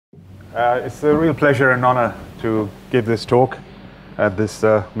It's a real pleasure and honor to give this talk at this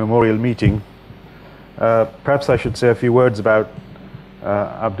memorial meeting. Perhaps I should say a few words about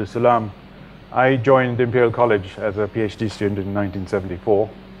Abdus Salam. I joined Imperial College as a PhD student in 1974,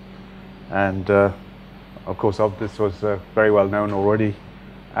 and of course Abdus was very well known already,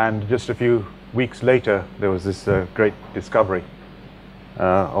 and just a few weeks later there was this great discovery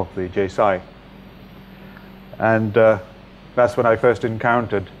of the JSI, and that's when I first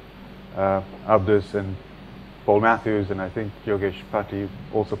encountered Abdus and Paul Matthews, and I think Yogesh Patti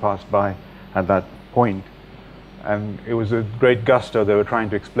also passed by at that point. And it was a great gusto. They were trying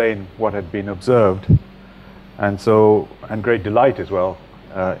to explain what had been observed, and great delight as well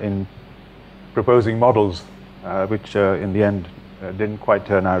in proposing models which in the end didn't quite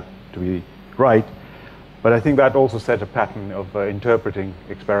turn out to be right. But I think that also set a pattern of interpreting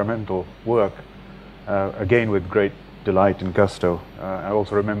experimental work, again with great delight and gusto. I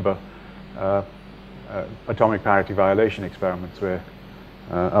also remember atomic parity violation experiments where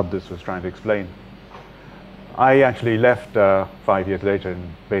Abdus was trying to explain. I actually left 5 years later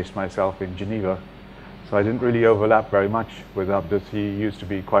and based myself in Geneva, so I didn't really overlap very much with Abdus. He used to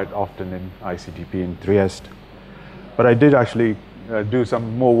be quite often in ICTP in Trieste. But I did actually do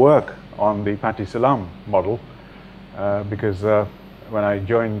some more work on the Patti-Salam model because when I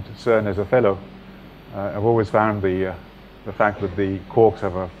joined CERN as a fellow, I've always found the fact that the quarks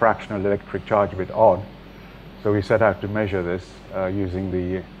have a fractional electric charge a bit odd. So we set out to measure this using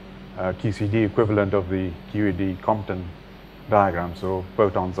the QCD equivalent of the QED Compton diagram, so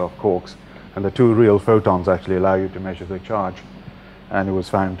photons of quarks. And the two real photons actually allow you to measure the charge. And it was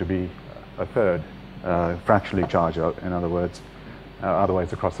found to be a third, fractionally charged, in other words. Otherwise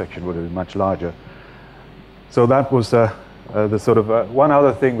the cross-section would have been much larger. So that was the sort of one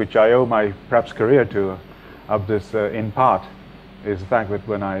other thing which I owe my perhaps career to Abdus in part is the fact that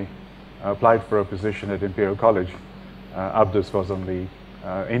when I applied for a position at Imperial College, Abdus was on the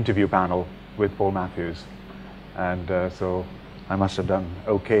interview panel with Paul Matthews, and so I must have done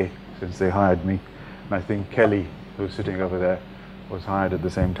okay since they hired me. And I think Kelly, who's sitting over there, was hired at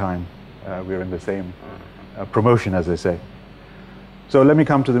the same time. We were in the same promotion, as they say. So let me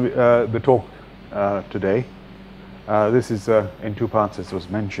come to the talk today. This is in two parts, as was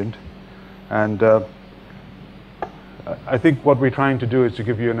mentioned, and I think what we're trying to do is to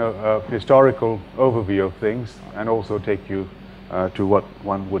give you a historical overview of things and also take you to what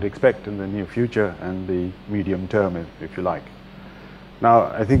one would expect in the near future and the medium term, if you like. Now,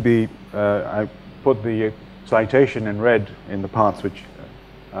 I think I put the citation in red in the parts which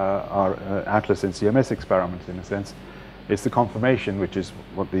are Atlas and CMS experiments, in a sense. It's the confirmation, which is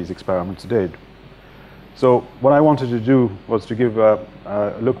what these experiments did. So what I wanted to do was to give a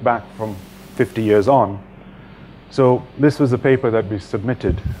look back from 50 years on. So this was a paper that we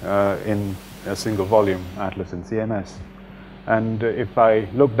submitted in a single volume, Atlas and CMS. And if I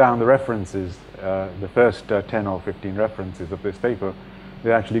look down the references, the first 10 or 15 references of this paper,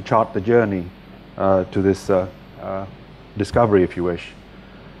 they actually chart the journey to this discovery, if you wish.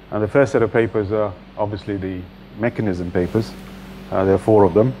 And the first set of papers are obviously the mechanism papers. There are 4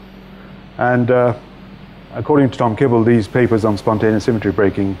 of them. And according to Tom Kibble, these papers on spontaneous symmetry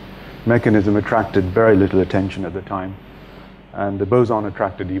breaking mechanism attracted very little attention at the time, and the boson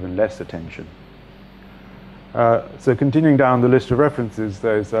attracted even less attention. So continuing down the list of references,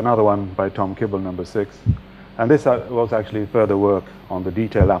 there's another one by Tom Kibble, number 6, and this was actually further work on the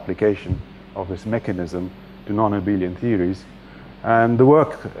detailed application of this mechanism to non-abelian theories, and the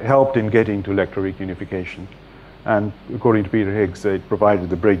work helped in getting to electroweak unification, and according to Peter Higgs, it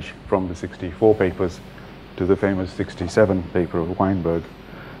provided the bridge from the 64 papers to the famous 67 paper of Weinberg.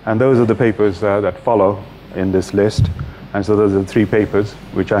 And those are the papers that follow in this list. And so those are the 3 papers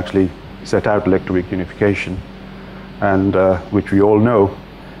which actually set out electroweak unification, and which we all know.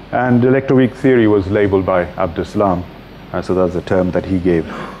 And electroweak theory was labeled by Abdus Salam, so that's a term that he gave.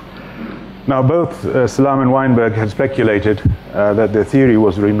 Now both Salam and Weinberg had speculated that their theory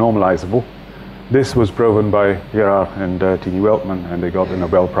was renormalizable. This was proven by Gerard and Tini Weltman, and they got the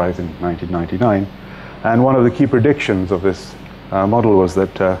Nobel Prize in 1999. And one of the key predictions of this model was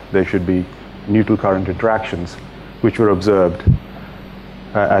that there should be neutral current interactions, which were observed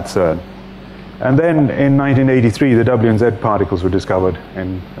at CERN. And then in 1983, the W and Z particles were discovered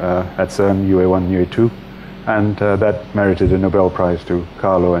at CERN, UA1, UA2, and that merited a Nobel Prize to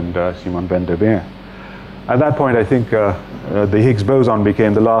Carlo and Simon van der Meer. At that point, I think the Higgs boson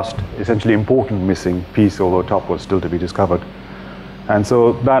became the last essentially important missing piece, although top was still to be discovered. And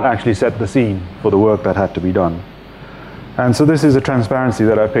so that actually set the scene for the work that had to be done. And so this is a transparency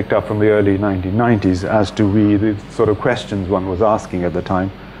that I picked up from the early 1990s as to the sort of questions one was asking at the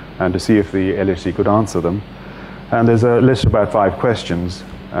time, and to see if the LHC could answer them. And there's a list of about 5 questions,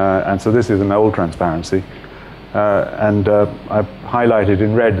 and so this is an old transparency. I've highlighted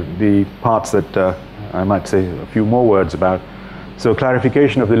in red the parts that I might say a few more words about. So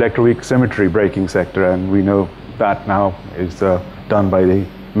clarification of the electroweak symmetry breaking sector, and we know that now is done by the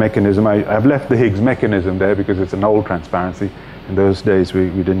mechanism. I've left the Higgs mechanism there because it's an old transparency. In those days we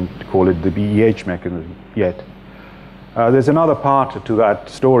didn't call it the BEH mechanism yet. There's another part to that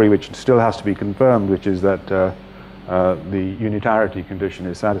story which still has to be confirmed, which is that the unitarity condition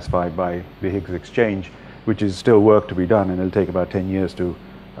is satisfied by the Higgs exchange, which is still work to be done, and it'll take about 10 years to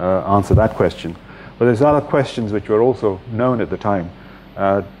answer that question. But there's other questions which were also known at the time.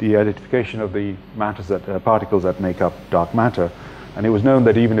 The identification of the matters particles that make up dark matter, and it was known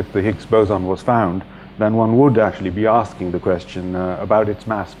that even if the Higgs boson was found, then one would actually be asking the question about its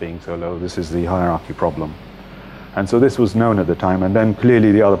mass being so low. This is the hierarchy problem. And so this was known at the time, and then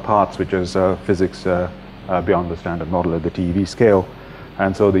clearly the other parts, which is physics beyond the standard model at the TeV scale.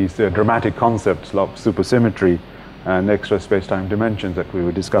 And so these dramatic concepts of supersymmetry and extra space-time dimensions that we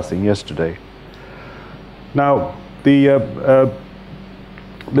were discussing yesterday. Now,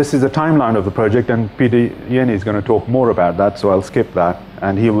 this is a timeline of the project, and Peter Jenny is going to talk more about that, so I'll skip that.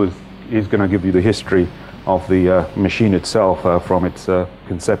 And he's going to give you the history of the machine itself from its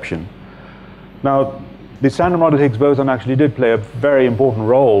conception. Now, the standard model Higgs boson actually did play a very important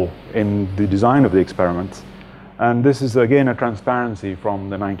role in the design of the experiments. And this is again a transparency from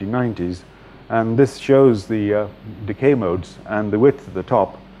the 1990s. And this shows the decay modes and the width at the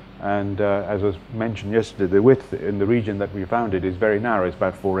top. And as was mentioned yesterday, the width in the region that we found it is very narrow, it's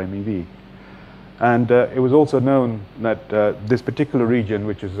about 4 MeV. And it was also known that this particular region,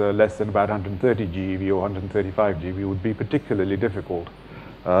 which is less than about 130 GeV or 135 GeV, would be particularly difficult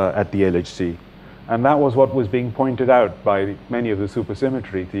at the LHC. And that was what was being pointed out by many of the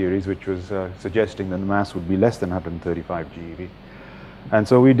supersymmetry theories, which was suggesting that the mass would be less than 135 GeV. And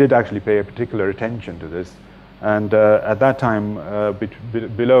so we did actually pay a particular attention to this. And at that time,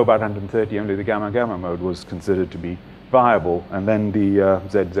 below about 130, only the gamma-gamma mode was considered to be viable. And then the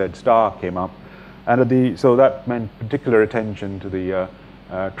ZZ star came up. And so that meant particular attention to the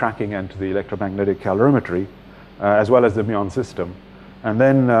tracking and to the electromagnetic calorimetry, as well as the muon system. And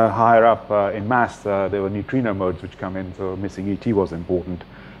then higher up in mass, there were neutrino modes which come in, so missing ET was important.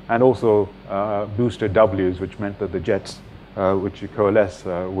 And also boosted Ws, which meant that the jets which coalesce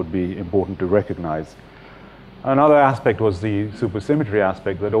would be important to recognize. Another aspect was the supersymmetry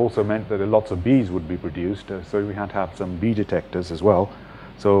aspect that also meant that lots of Bs would be produced, so we had to have some B detectors as well.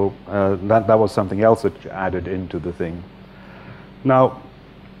 So that was something else that added into the thing. Now,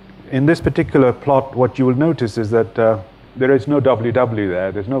 in this particular plot, what you will notice is that there is no WW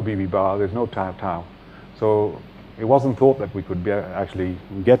there, there's no BB bar, there's no tau tau. So it wasn't thought that we could actually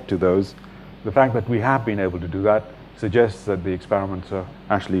get to those. The fact that we have been able to do that suggests that the experiments are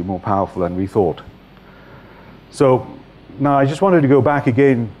actually more powerful than we thought. So now I just wanted to go back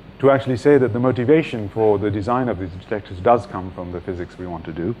again to actually say that the motivation for the design of these detectors does come from the physics we want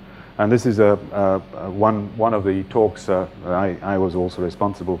to do. And this is one of the talks I was also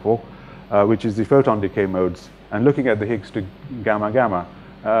responsible for, which is the photon decay modes. And looking at the Higgs to gamma-gamma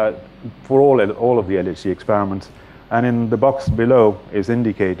for all of the LHC experiments. And in the box below is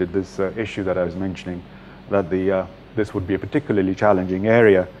indicated this issue that I was mentioning, that this would be a particularly challenging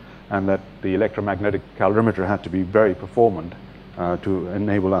area, and that the electromagnetic calorimeter had to be very performant to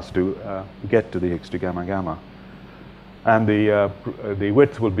enable us to get to the Higgs to gamma-gamma. And the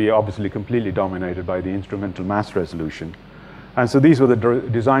width would be obviously completely dominated by the instrumental mass resolution. And so these were the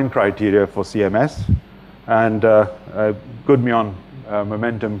design criteria for CMS. And good muon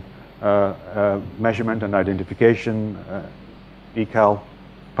momentum measurement and identification, ecal,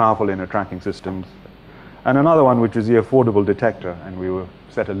 powerful inner tracking systems. And another one, which was the affordable detector, and we were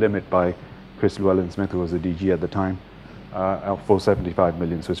set a limit by Chris Llewellyn-Smith, who was the DG at the time, for 75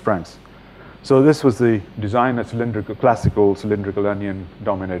 million Swiss francs. So this was the design, a classical cylindrical onion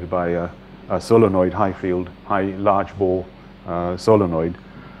dominated by a solenoid, high field, large bore solenoid.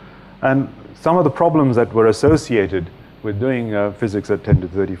 And some of the problems that were associated with doing physics at 10 to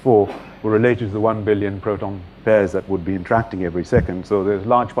the 34 were related to the 1 billion proton pairs that would be interacting every second. So there's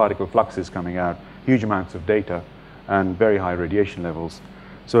large particle fluxes coming out, huge amounts of data, and very high radiation levels.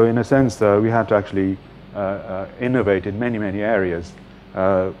 So in a sense, we had to actually innovate in many, many areas.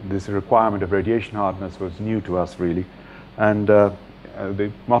 This requirement of radiation hardness was new to us, really. And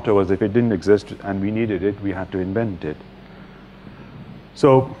the motto was, if it didn't exist and we needed it, we had to invent it.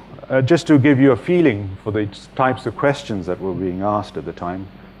 So just to give you a feeling for the types of questions that were being asked at the time,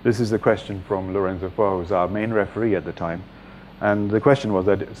 this is a question from Lorenzo Fo, who was our main referee at the time. And the question was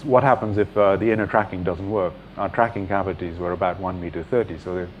that what happens if the inner tracking doesn't work? Our tracking cavities were about 1.30 meters,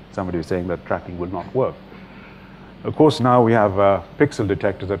 so somebody was saying that tracking would not work. Of course, now we have pixel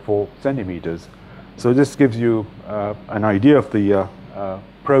detectors at 4 centimeters. So this gives you an idea of the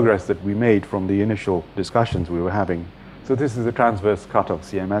progress that we made from the initial discussions we were having. So this is the transverse cut of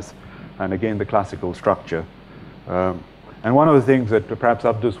CMS, and again the classical structure. And one of the things that perhaps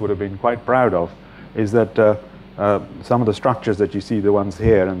Abdus would have been quite proud of is that some of the structures that you see, the ones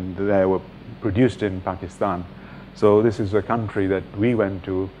here and there, were produced in Pakistan. So this is a country that we went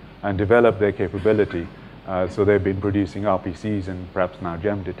to and developed their capability. So they've been producing RPCs and perhaps now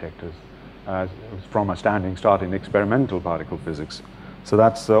gem detectors from a standing start in experimental particle physics. So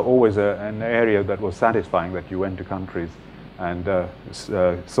that's always an area that was satisfying, that you went to countries and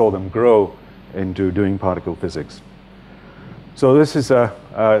saw them grow into doing particle physics. So this is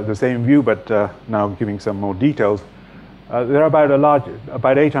the same view, but now giving some more details. There are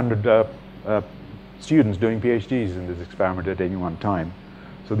about 800 students doing PhDs in this experiment at any one time.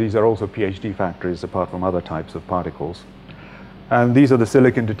 So these are also PhD factories apart from other types of particles. And these are the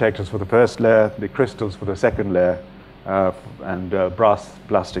silicon detectors for the first layer, the crystals for the second layer, and brass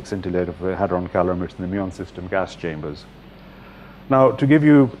plastic scintillator for hadron calorimeters in the muon system gas chambers. Now, to give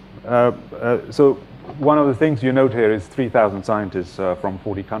you, so one of the things you note here is 3,000 scientists from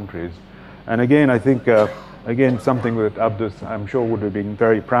 40 countries. And again, I think, again, something that Abdus, I'm sure, would have been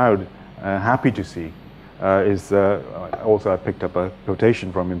very proud, happy to see, is also I picked up a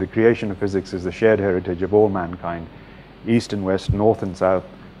quotation from him: "The creation of physics is the shared heritage of all mankind. East and West, North and South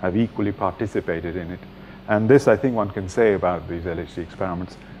have equally participated in it." And this, I think, one can say about these LHC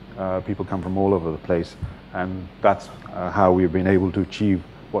experiments. People come from all over the place, and that's how we've been able to achieve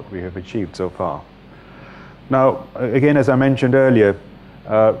what we have achieved so far. Now, again, as I mentioned earlier,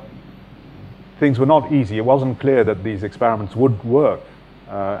 things were not easy. It wasn't clear that these experiments would work.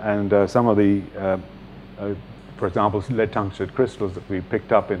 And some of the, for example, lead tungsten crystals that we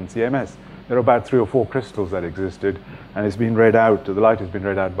picked up in CMS, there are about 3 or 4 crystals that existed, and it's been read out, the light has been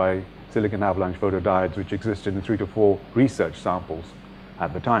read out by silicon avalanche photodiodes, which existed in 3 to 4 research samples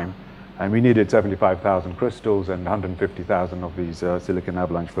at the time. And we needed 75,000 crystals and 150,000 of these silicon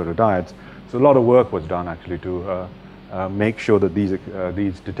avalanche photodiodes. So a lot of work was done actually to make sure that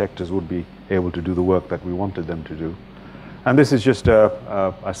these detectors would be able to do the work that we wanted them to do. And this is just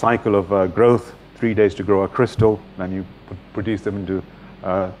a cycle of growth, 3 days to grow a crystal, then you produce them into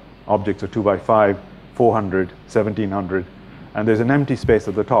objects of 2 by 5, 400, 1700, and there's an empty space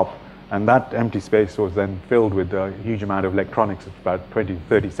at the top, and that empty space was then filled with a huge amount of electronics, about 20 to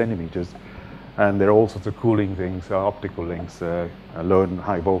 30 centimeters, and there are all sorts of cooling things, optical links, low and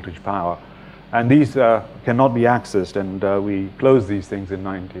high voltage power, and these cannot be accessed, and we closed these things in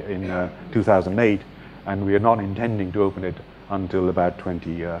 2008, and we are not intending to open it until about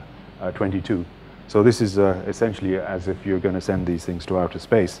 2022. So this is essentially as if you're going to send these things to outer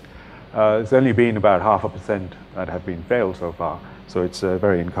space. It's only been about 0.5% that have been failed so far, so it's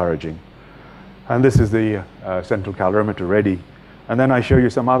very encouraging. And this is the central calorimeter ready. And then I show you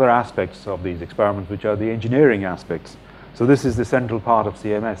some other aspects of these experiments, which are the engineering aspects. So this is the central part of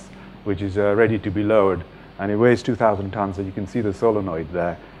CMS, which is ready to be lowered, and it weighs 2,000 tons, and you can see the solenoid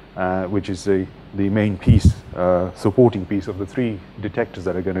there, which is the main piece, supporting piece of the 3 detectors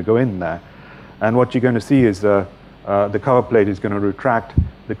that are going to go in there. And what you're going to see is the cover plate is going to retract.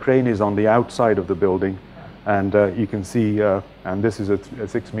 The crane is on the outside of the building, and you can see, and this is a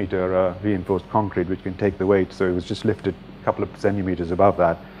 6-meter reinforced concrete which can take the weight, so it was just lifted a couple of centimeters above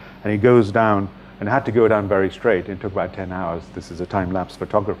that, and it goes down, and it had to go down very straight. It took about 10 hours. This is a time-lapse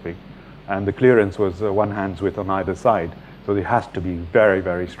photography, and the clearance was 1 hand's width on either side, so it has to be very,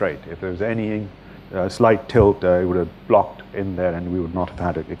 very straight. If there was any slight tilt, it would have blocked in there, and we would not have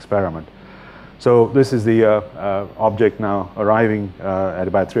had an experiment. So this is the object now arriving at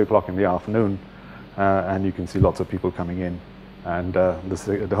about 3 o'clock in the afternoon, and you can see lots of people coming in, and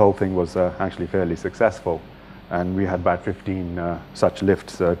the whole thing was actually fairly successful, and we had about 15 such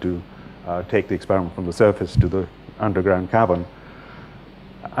lifts to take the experiment from the surface to the underground cavern.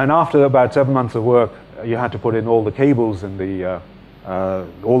 And after about 7 months of work, you had to put in all the cables and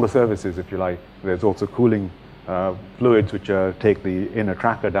all the services, if you like. There's also cooling fluids which take the inner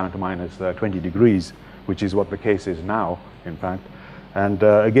tracker down to minus 20 degrees, which is what the case is now, in fact. And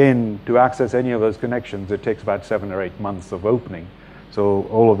again, to access any of those connections, it takes about 7 or 8 months of opening. So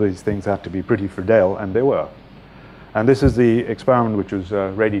all of these things have to be pretty fragile, and they were. And this is the experiment which was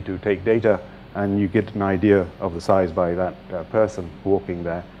ready to take data, and you get an idea of the size by that person walking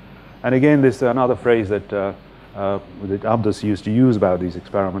there. And again, this is another phrase that Abdus used to use about these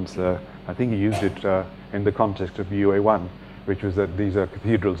experiments. I think he used it in the context of UA1. which was that these are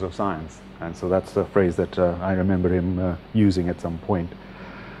cathedrals of science. And so that's the phrase that I remember him using at some point.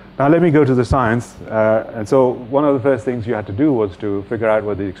 Now let me go to the science. And so one of the first things you had to do was to figure out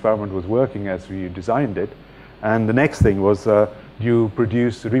whether the experiment was working as you designed it. And the next thing was, do you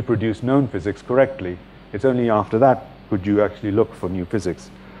reproduce known physics correctly? It's only after that could you actually look for new physics.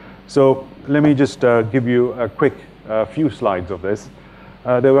 So let me just give you a quick few slides of this.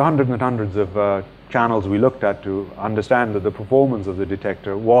 There were hundreds and hundreds of channels we looked at to understand that the performance of the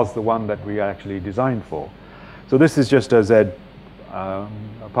detector was the one that we actually designed for. So this is just a Z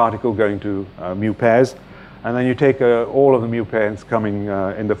particle going to mu pairs, and then you take all of the mu pairs coming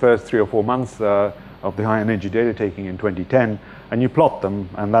in the first 3 or 4 months of the high energy data taking in 2010, and you plot them,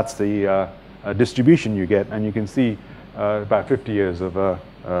 and that's the distribution you get, and you can see about 50 years of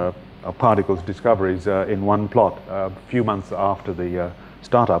particles discoveries in one plot a few months after the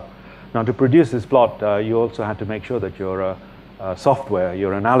startup. Now to produce this plot, you also had to make sure that your software,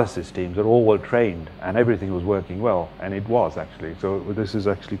 your analysis teams are all well trained and everything was working well, and it was actually. So this is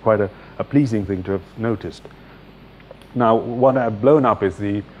actually quite a pleasing thing to have noticed. Now what I've blown up is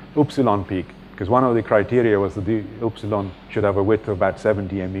the upsilon peak, because one of the criteria was that the upsilon should have a width of about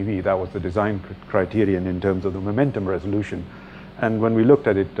 70 MeV. That was the design criterion in terms of the momentum resolution. And when we looked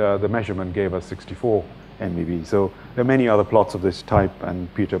at it, the measurement gave us 64 MeV. So there are many other plots of this type,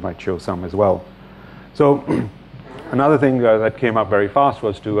 and Peter might show some as well. So another thing that came up very fast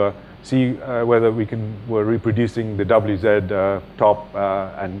was to see whether we're reproducing the WZ top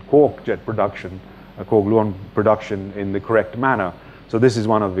and quark jet production, quark gluon production in the correct manner. So this is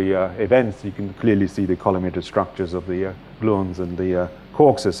one of the events. You can clearly see the collimator structures of the gluons and the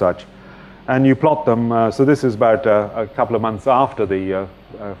quarks as such. And you plot them. So this is about a couple of months after the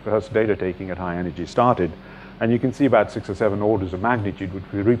first data taking at high energy started. And you can see about 6 or 7 orders of magnitude, which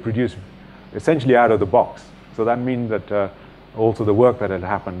we reproduce essentially out of the box. So that means that also the work that had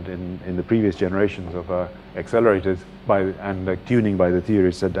happened in the previous generations of accelerators and tuning by the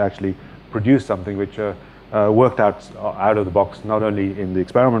theorists had actually produced something which worked out of the box, not only in the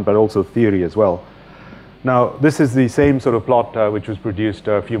experiment, but also theory as well. Now, this is the same sort of plot which was produced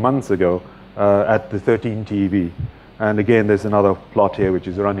a few months ago at the 13 TeV. And again, there's another plot here which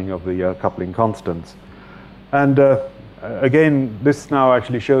is running of the coupling constants. And again, this now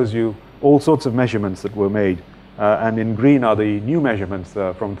actually shows you all sorts of measurements that were made. And in green are the new measurements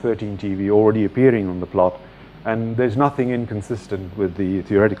from 13 TeV already appearing on the plot. And there's nothing inconsistent with the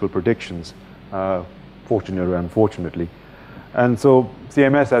theoretical predictions, fortunately or unfortunately. And so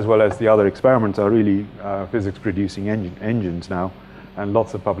CMS, as well as the other experiments, are really physics-producing engines now, and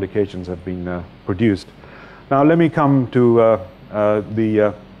lots of publications have been produced. Now let me come to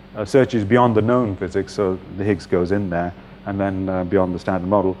the searches beyond the known physics, so the Higgs goes in there, and then beyond the standard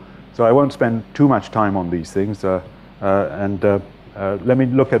model. So I won't spend too much time on these things, let me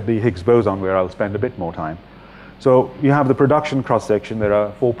look at the Higgs boson, where I'll spend a bit more time. So you have the production cross-section. There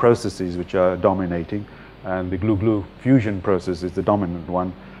are 4 processes which are dominating, and the glue-glue fusion process is the dominant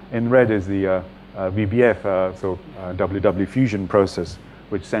one. In red is the VBF, WW fusion process,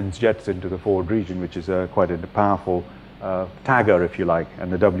 which sends jets into the forward region, which is quite a powerful tagger, if you like,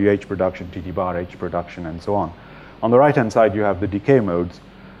 and the WH production, TT bar H production, and so on. On the right-hand side, you have the decay modes,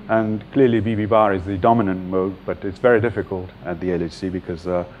 and clearly BB bar is the dominant mode, but it's very difficult at the LHC because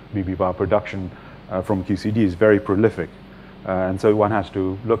BB bar production from QCD is very prolific. And so one has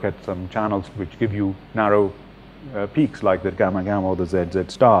to look at some channels which give you narrow peaks like the gamma gamma or the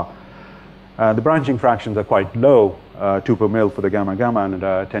ZZ star. The branching fractions are quite low, 2 per mil for the gamma gamma and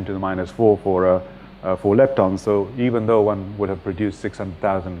 10 to the minus 4 for leptons. So even though one would have produced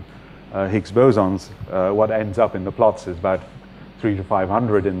 600,000 Higgs bosons, what ends up in the plots is about 3 to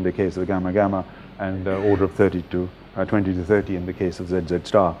 500 in the case of gamma gamma, and order of 20 to 30 in the case of ZZ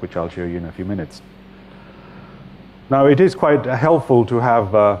star, which I'll show you in a few minutes. Now it is quite helpful to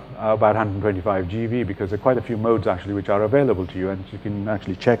have about 125 GeV, because there are quite a few modes actually which are available to you, and you can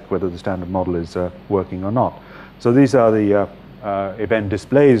actually check whether the standard model is working or not. So these are the event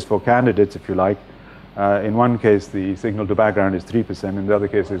displays for candidates, if you like. In one case the signal to background is 3%, in the other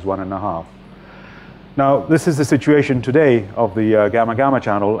case is 1.5%. Now this is the situation today of the gamma gamma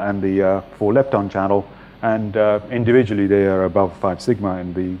channel and the 4 lepton channel, and individually they are above 5 sigma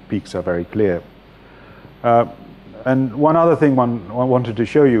and the peaks are very clear. And one other thing I wanted to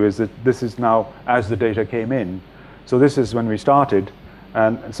show you is that this is now as the data came in. So this is when we started,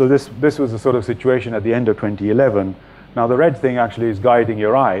 and so this was the sort of situation at the end of 2011. Now the red thing actually is guiding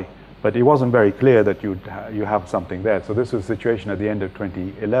your eye, but it wasn't very clear that you have something there. So this was the situation at the end of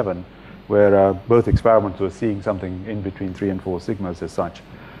 2011, where both experiments were seeing something in between 3 and 4 sigmas as such.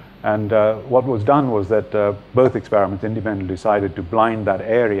 And what was done was that both experiments independently decided to blind that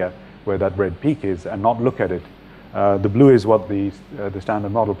area where that red peak is and not look at it. The blue is what the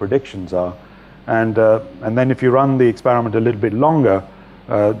standard model predictions are. And then if you run the experiment a little bit longer,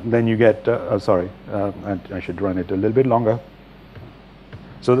 then you get, I should run it a little bit longer.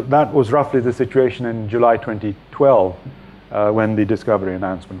 So that was roughly the situation in July 2012 when the discovery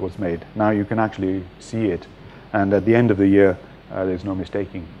announcement was made. Now you can actually see it. And at the end of the year, there's no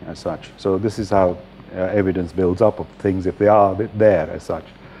mistaking as such. So this is how evidence builds up of things if they are there as such.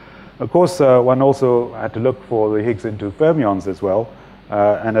 Of course, one also had to look for the Higgs into fermions as well.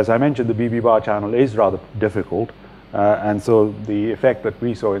 And as I mentioned, the BB bar channel is rather difficult. And so the effect that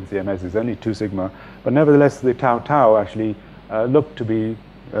we saw in CMS is only 2 sigma. But nevertheless, the tau tau actually looked to be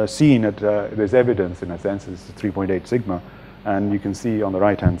seen at, there's evidence in a sense, it's 3.8 sigma. And you can see on the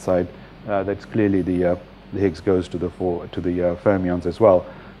right-hand side, that's clearly the Higgs goes to the fermions as well.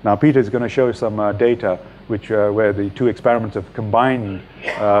 Now Peter is going to show some data where the 2 experiments have combined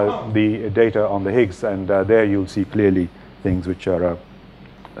the data on the Higgs, and there you'll see clearly things which are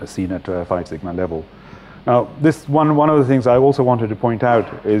seen at 5 sigma level. Now this one of the things I also wanted to point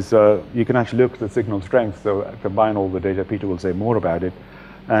out is you can actually look at the signal strength, so combine all the data. Peter will say more about it,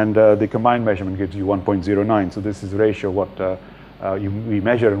 and the combined measurement gives you 1.09. So this is the ratio of what we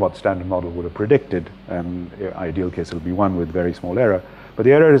measure and what standard model would have predicted, and ideal case it will be 1 with very small error. But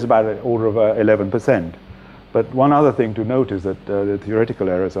the error is about an order of 11%. But one other thing to note is that the theoretical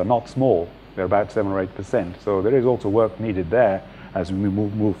errors are not small. They're about 7 or 8%. So there is also work needed there as we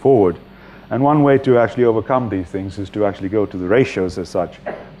move forward. And one way to actually overcome these things is to actually go to the ratios as such.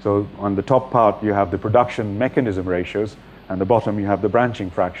 So on the top part, you have the production mechanism ratios, and the bottom you have the branching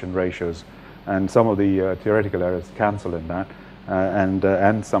fraction ratios. And some of the theoretical errors cancel in that.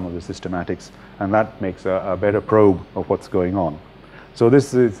 And some of the systematics, and that makes a better probe of what's going on. So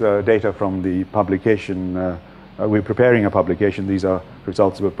this is data from the publication. We're preparing a publication. These are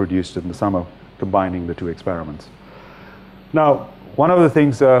results that were produced in the summer, combining the 2 experiments. Now, one of the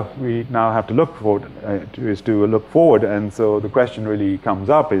things we now have to look for is to look forward, and so the question really comes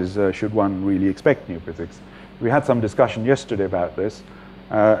up is, should one really expect new physics? We had some discussion yesterday about this,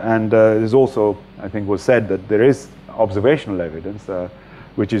 and there's also, I think, was said that there is observational evidence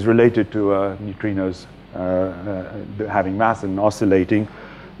which is related to neutrinos having mass and oscillating.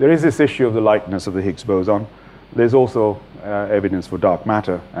 There is this issue of the lightness of the Higgs boson. There's also evidence for dark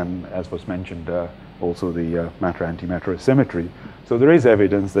matter, and as was mentioned, also the matter-antimatter asymmetry. So there is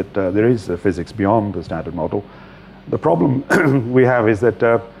evidence that there is physics beyond the standard model. The problem we have is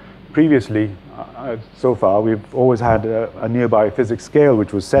that previously, so far, we've always had a nearby physics scale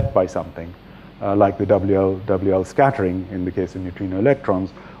which was set by something. Like the WL scattering in the case of neutrino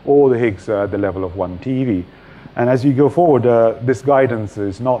electrons, or the Higgs at the level of 1 TeV. And as you go forward, this guidance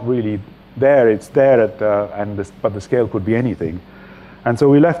is not really there. It's there, but the scale could be anything. And so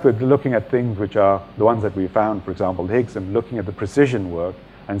we're left with looking at things which are the ones that we found, for example, Higgs, and looking at the precision work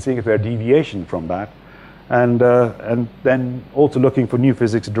and seeing if there are deviation from that. And then also looking for new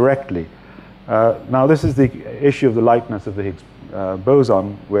physics directly. Now this is the issue of the lightness of the Higgs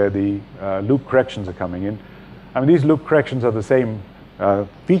boson, where the loop corrections are coming in. I mean, these loop corrections are the same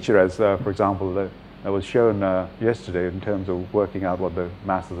feature as, for example, that was shown yesterday in terms of working out what the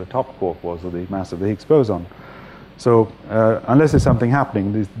mass of the top quark was, or the mass of the Higgs boson. So unless there's something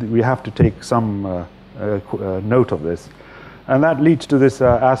happening, we have to take some note of this. And that leads to this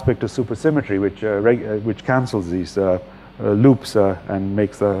aspect of supersymmetry, which cancels these loops and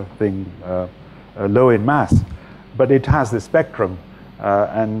makes the thing low in mass. But it has this spectrum,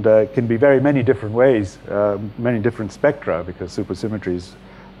 and can be very many different ways, many different spectra, because supersymmetry is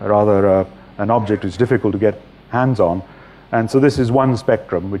rather an object which is difficult to get hands on. And so this is one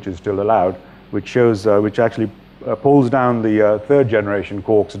spectrum which is still allowed, which shows, which actually pulls down the 3rd generation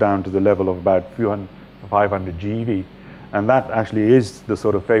quarks down to the level of about 500 GeV. And that actually is the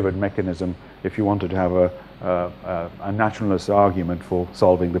sort of favored mechanism if you wanted to have a naturalist argument for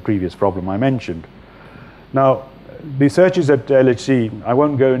solving the previous problem I mentioned. Now, the searches at LHC, I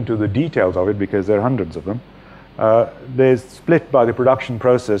won't go into the details of it because there are hundreds of them. They're split by the production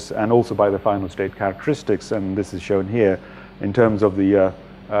process and also by the final state characteristics, and this is shown here in terms of the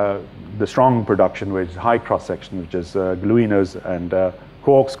strong production, which is high cross-section, which is gluinos and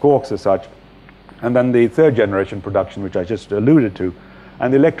quarks as such, and then the 3rd generation production, which I just alluded to,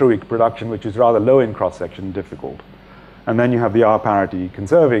 and the electroweak production, which is rather low in cross-section, difficult. And then you have the R parity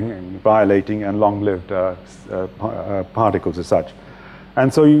conserving and violating and long-lived particles as such.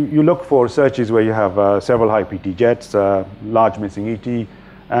 And so you look for searches where you have several high PT jets, large missing ET,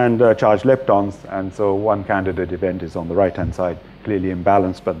 and charged leptons. And so one candidate event is on the right-hand side, clearly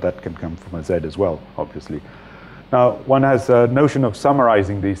imbalanced, but that can come from a Z as well, obviously. Now, one has a notion of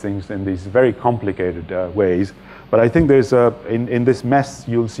summarizing these things in these very complicated ways, but I think there's in this mess,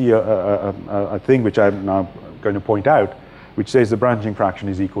 you'll see a thing which I'm now going to point out, which says the branching fraction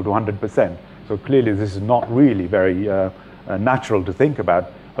is equal to 100%. So clearly this is not really very natural to think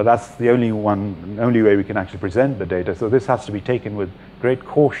about, but that's the only way we can actually present the data. So this has to be taken with great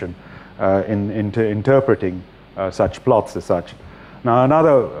caution into interpreting such plots as such. Now,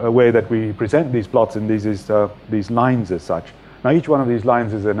 another way that we present these plots in these is these lines as such. Now, each one of these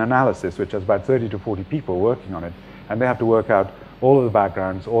lines is an analysis which has about 30 to 40 people working on it, and they have to work out all of the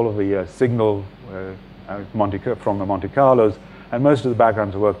backgrounds, all of the signal from the Monte Carlos, and most of the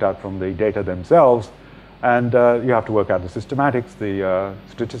backgrounds are worked out from the data themselves, and you have to work out the systematics, the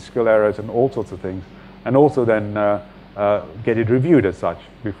statistical errors, and all sorts of things, and also then get it reviewed as such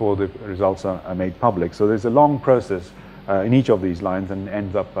before the results are made public. So there's a long process in each of these lines, and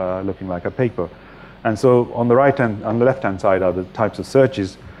ends up looking like a paper. And so on the left-hand side are the types of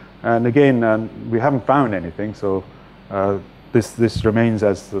searches, and again we haven't found anything, so this remains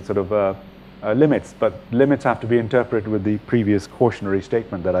as sort of limits, but limits have to be interpreted with the previous cautionary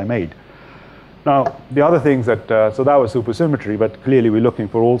statement that I made. Now, the other things that, so that was supersymmetry, but clearly we're looking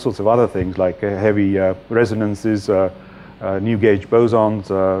for all sorts of other things like heavy resonances, new gauge bosons,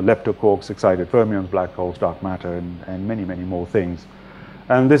 leptoquarks, excited fermions, black holes, dark matter, and many, many more things.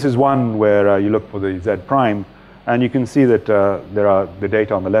 And this is one where you look for the Z prime, and you can see that there are the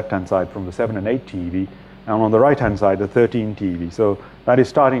data on the left-hand side from the 7 and 8 TeV, and on the right-hand side, the 13 TeV. So that is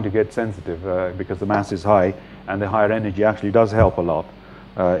starting to get sensitive because the mass is high, and the higher energy actually does help a lot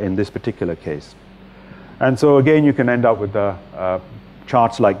in this particular case. And so again, you can end up with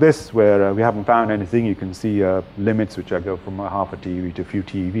charts like this, where we haven't found anything. You can see limits which go from half a TeV to a few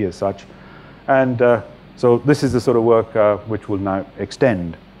TeV as such. And so this is the sort of work which will now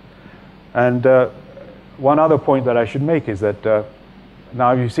extend. And one other point that I should make is that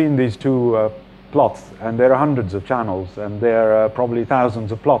now you've seen these two plots, and there are hundreds of channels, and there are probably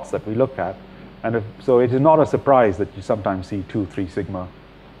thousands of plots that we look at. And so it is not a surprise that you sometimes see 2, 3 sigma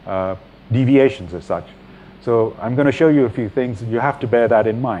deviations as such. So I'm going to show you a few things. You have to bear that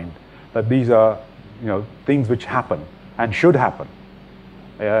in mind, that these are things which happen and should happen,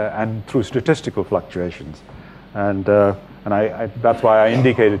 and through statistical fluctuations. And that's why I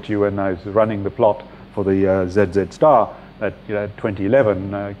indicated to you when I was running the plot for the ZZ star that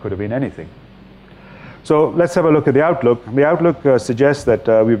 2011 could have been anything. So let's have a look at the outlook. The outlook suggests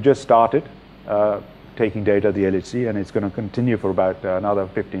that we've just started taking data at the LHC, and it's going to continue for about another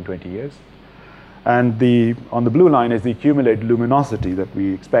 15, 20 years. And on the blue line is the accumulated luminosity that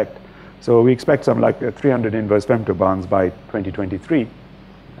we expect. So we expect something like 300 inverse femtobarns by 2023.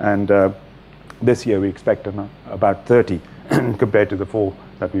 And this year we expect about 30 compared to the 4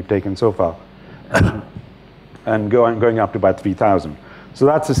 that we've taken so far. And going up to about 3,000. So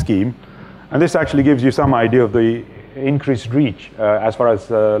that's the scheme. And this actually gives you some idea of the increased reach as far as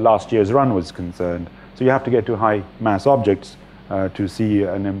last year's run was concerned. So you have to get to high mass objects to see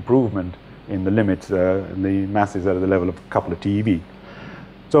an improvement in the limits, the masses at the level of a couple of TeV.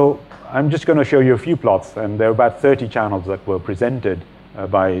 So I'm just going to show you a few plots, and there are about 30 channels that were presented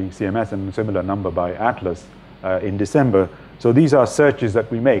by CMS and a similar number by Atlas in December. So these are searches that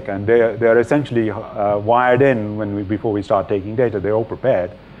we make, and they're essentially wired in before we start taking data. They're all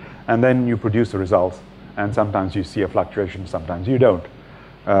prepared, and then you produce the results, and sometimes you see a fluctuation, sometimes you don't.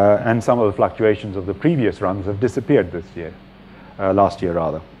 And some of the fluctuations of the previous runs have disappeared this year, last year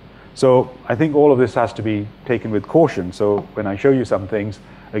rather. So I think all of this has to be taken with caution. So when I show you some things,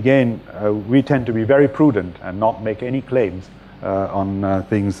 again, we tend to be very prudent and not make any claims on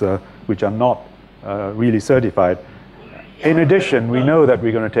things which are not really certified. In addition, we know that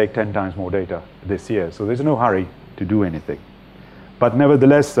we're going to take 10 times more data this year, so there's no hurry to do anything. But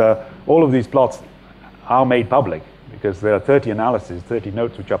nevertheless, all of these plots are made public because there are 30 analyses, 30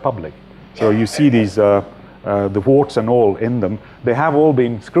 notes which are public. So you see these the warts and all in them. They have all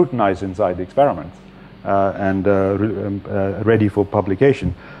been scrutinized inside the experiments and ready for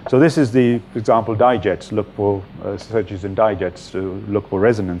publication. So this is for example, digets. Look for searches in digets to look for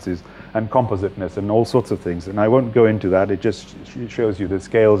resonances and compositeness and all sorts of things. And I won't go into that. It just shows you the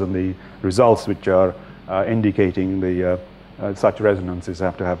scales and the results which are indicating such resonances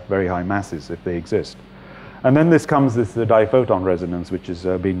have to have very high masses if they exist. And then this comes the diphoton resonance, which has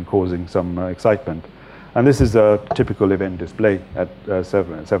been causing some excitement. And this is a typical event display at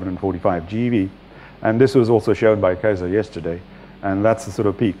 745 GeV. And this was also shown by Kaiser yesterday. And that's the sort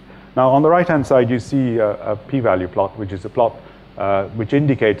of peak. Now, on the right-hand side, you see a p-value plot, which is a plot which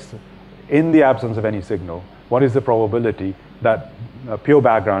indicates, in the absence of any signal, what is the probability that a pure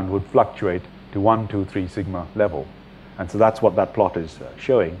background would fluctuate to 1, 2, 3 sigma level. And so that's what that plot is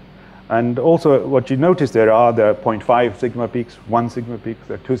showing. And also what you notice there are the 0.5 sigma peaks, 1 sigma peaks,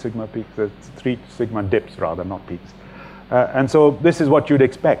 there are 2 sigma peaks, there are 3 sigma dips rather, not peaks. And so this is what you'd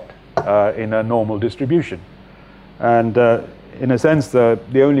expect in a normal distribution. And in a sense,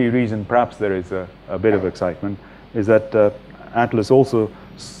 the only reason perhaps there is a bit of excitement is that Atlas also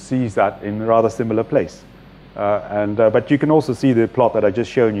sees that in a rather similar place. But you can also see the plot that I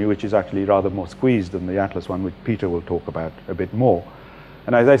just shown you, which is actually rather more squeezed than the Atlas one, which Peter will talk about a bit more.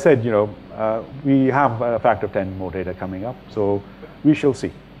 And as I said, we have a factor of 10 more data coming up, so we shall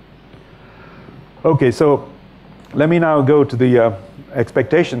see. Okay, so let me now go to the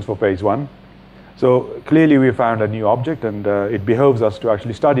expectations for phase 1. So clearly we found a new object, and it behoves us to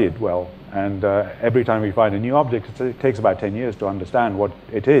actually study it well. And every time we find a new object, it takes about 10 years to understand what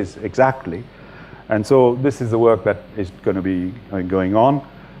it is exactly. And so this is the work that is going to be going on.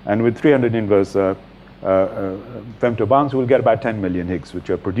 And with 300 inverse femtobarns, we'll get about 10 million Higgs, which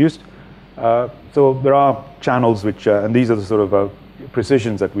are produced. So there are channels which, and these are the sort of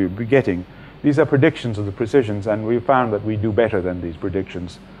precisions that we'll be getting. These are predictions of the precisions, and we found that we do better than these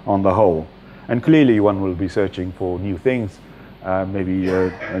predictions on the whole. And clearly one will be searching for new things. Maybe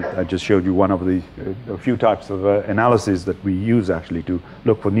I just showed you one of the a few types of analysis that we use actually to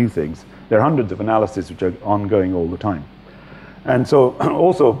look for new things. There are hundreds of analyses which are ongoing all the time. And so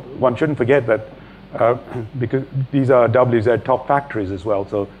also one shouldn't forget that because these are WZ top factories as well,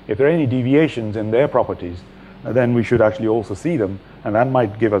 so if there are any deviations in their properties, then we should actually also see them, and that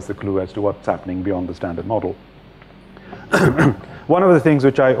might give us the clue as to what's happening beyond the standard model. One of the things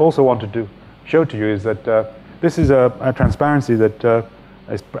which I also wanted to show to you is that this is a transparency that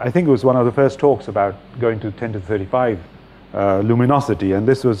I think it was one of the first talks about going to 10 to the 35 luminosity, and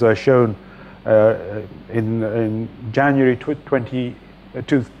this was shown in January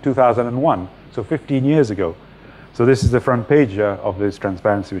 2001, so 15 years ago. So this is the front page of this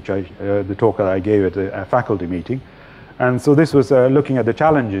transparency, which the talk that I gave at a faculty meeting. And so this was looking at the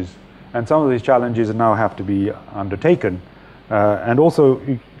challenges, and some of these challenges now have to be undertaken. And also,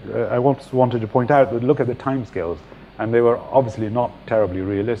 I wanted to point out that look at the timescales, and they were obviously not terribly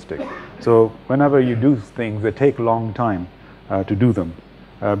realistic. So whenever you do things, they take a long time to do them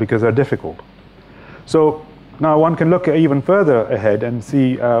because they're difficult. So now one can look even further ahead and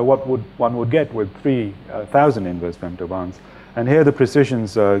see what one would get with 3,000 inverse femtobarns. And here the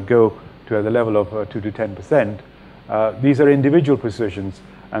precisions go to the level of 2 to 10%. These are individual precisions,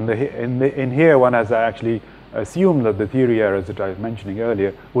 and in here one has actually assumed that the theory errors that I was mentioning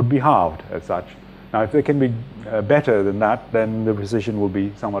earlier would be halved as such. Now if they can be better than that, then the precision will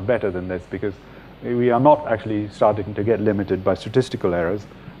be somewhat better than this, because we are not actually starting to get limited by statistical errors,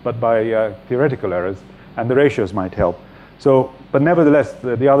 but by theoretical errors, and the ratios might help. So, but nevertheless,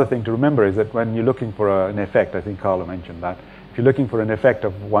 the other thing to remember is that when you're looking for an effect, I think Carlo mentioned that, if you're looking for an effect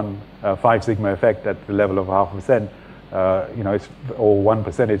of 5 sigma effect at the level of 0.5%, or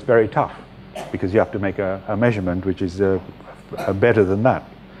 1%, it's very tough, because you have to make a measurement which is better than that.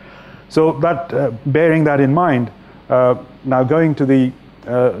 So that, bearing that in mind, now going to the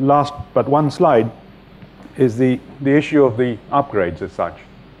last but one slide is the issue of the upgrades as such.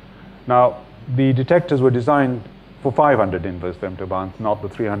 Now, the detectors were designed for 500 inverse femtobarns, not the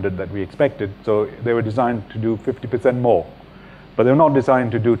 300 that we expected, so they were designed to do 50% more. But they're not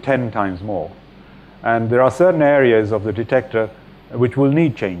designed to do 10 times more. And there are certain areas of the detector which will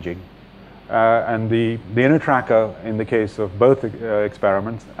need changing. And the inner tracker, in the case of both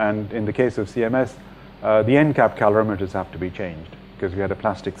experiments, and in the case of CMS, the end cap calorimeters have to be changed, because we had a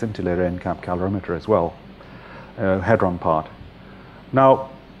plastic scintillator end cap calorimeter as well, hadron part. Now,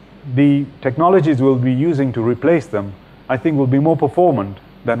 the technologies we'll be using to replace them, I think, will be more performant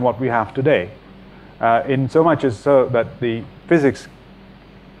than what we have today, in so much as so that the physics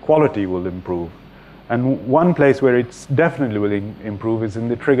quality will improve. And one place where it's definitely will improve is in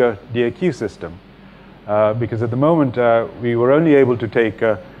the trigger DAQ system, because at the moment we were only able to take,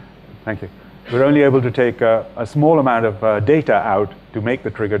 thank you, we're only able to take a small amount of data out to make the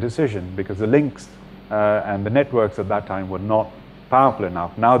trigger decision, because the links and the networks at that time were not powerful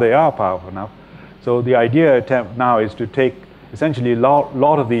enough. Now they are powerful enough. So the attempt now is to take essentially a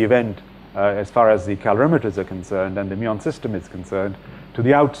lot of the event as far as the calorimeters are concerned and the muon system is concerned to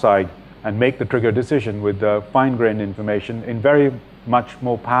the outside, and make the trigger decision with fine-grained information in very much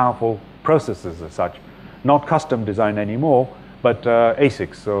more powerful processors as such. Not custom design anymore, but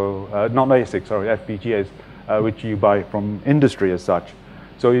ASICs, so not ASICs, sorry, FPGAs, which you buy from industry as such.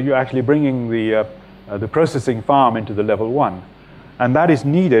 So you're actually bringing the processing farm into the level 1. And that is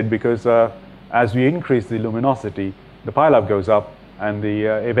needed because as we increase the luminosity, the pileup goes up and the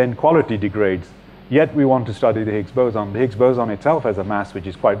event quality degrades. Yet we want to study the Higgs boson. The Higgs boson itself has a mass which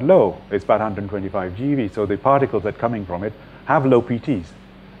is quite low. It's about 125 GeV, so the particles that are coming from it have low PTs,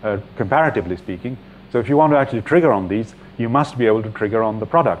 comparatively speaking. So if you want to actually trigger on these, you must be able to trigger on the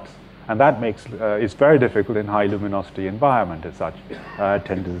products. And that makes it's very difficult in high luminosity environment as such, 10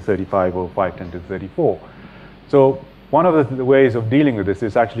 to the 35 or 510 to the 34. So one of the ways of dealing with this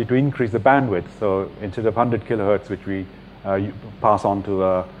is actually to increase the bandwidth. So instead of 100 kilohertz, which we pass on to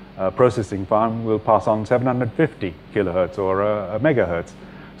a processing farm, we'll pass on 750 kilohertz or a megahertz.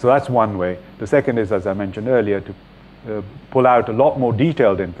 So that's one way. The second is, as I mentioned earlier, to pull out a lot more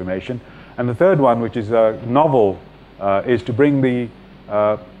detailed information. And the third one, which is novel, is to bring the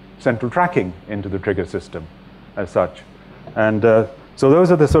central tracking into the trigger system as such. And so those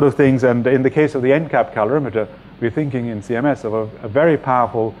are the sort of things, and in the case of the NCAP calorimeter, we're thinking in CMS of a very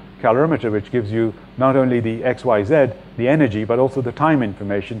powerful calorimeter which gives you not only the X, Y, Z, the energy, but also the time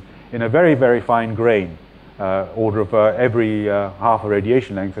information in a very, very fine grain, order of every half a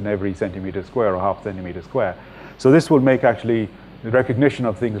radiation length and every centimeter square or half centimeter square. So this will make actually the recognition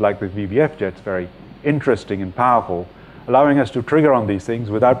of things like the VBF jets very interesting and powerful, allowing us to trigger on these things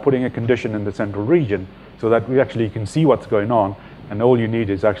without putting a condition in the central region so that we actually can see what's going on, and all you need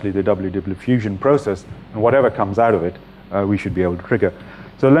is actually the WW fusion process, and whatever comes out of it, we should be able to trigger.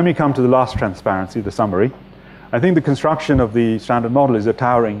 So let me come to the last transparency, the summary. I think the construction of the standard model is a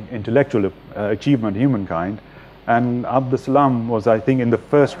towering intellectual achievement of humankind, and Abdus Salam was, I think, in the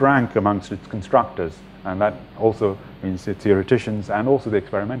first rank amongst its constructors, and that also means its theoreticians and also the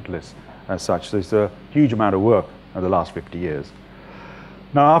experimentalists as such. So it's a huge amount of work in the last 50 years.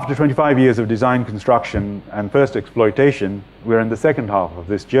 Now, after 25 years of design, construction, and first exploitation, we're in the second half of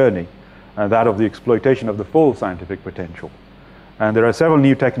this journey, that of the exploitation of the full scientific potential. And there are several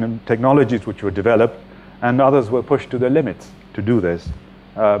new technologies which were developed, and others were pushed to their limits to do this.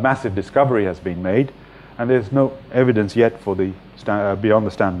 Massive discovery has been made, and there's no evidence yet for the beyond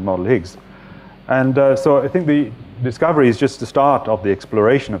the standard model Higgs. And so I think the discovery is just the start of the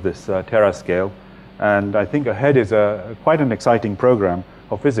exploration of this terascale. And I think ahead is quite an exciting program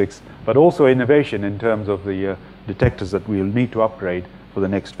of physics, but also innovation in terms of the detectors that we'll need to upgrade for the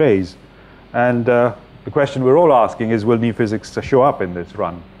next phase. And the question we're all asking is, will new physics show up in this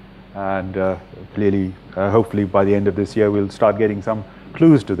run? And clearly, hopefully by the end of this year, we'll start getting some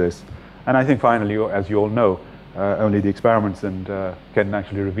clues to this. And I think finally, as you all know, only the experiments can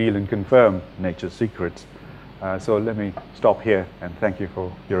actually reveal and confirm nature's secrets. So let me stop here and thank you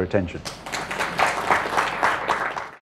for your attention.